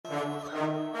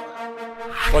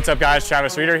What's up guys,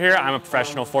 Travis Reeder here. I'm a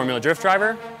professional Formula Drift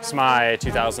driver. It's my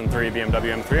 2003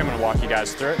 BMW M3. I'm gonna walk you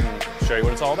guys through it and show you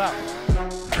what it's all about.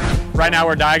 Right now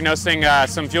we're diagnosing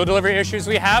some fuel delivery issues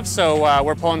we have, so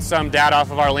we're pulling some data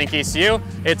off of our Link ECU.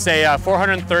 It's a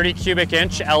 430 cubic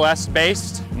inch LS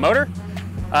based motor,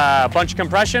 a bunch of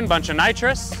compression, bunch of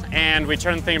nitrous, and we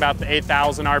turn the thing about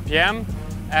 8,000 RPM.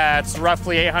 It's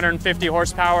roughly 850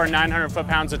 horsepower and 900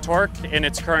 foot-pounds of torque in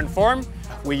its current form.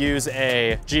 We use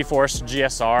a G-Force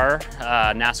GSR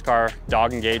NASCAR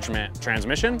dog engagement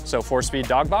transmission, so 4-speed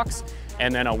dog box,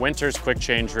 and then a Winters quick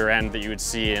change rear end that you would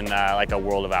see in like a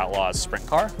World of Outlaws sprint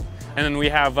car. And then we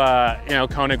have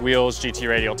Koenig wheels, GT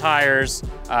radial tires,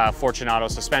 Fortunato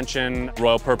suspension,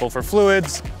 Royal Purple for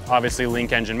fluids, obviously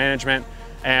Link engine management,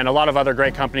 and a lot of other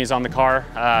great companies on the car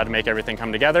to make everything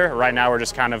come together. Right now we're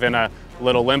just kind of in a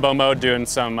little limbo mode doing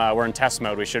some, we're in test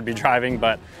mode. We should be driving,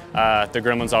 but the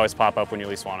gremlins always pop up when you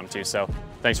least want them to. So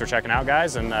thanks for checking out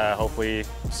guys, and hopefully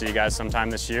see you guys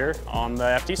sometime this year on the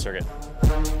FT circuit.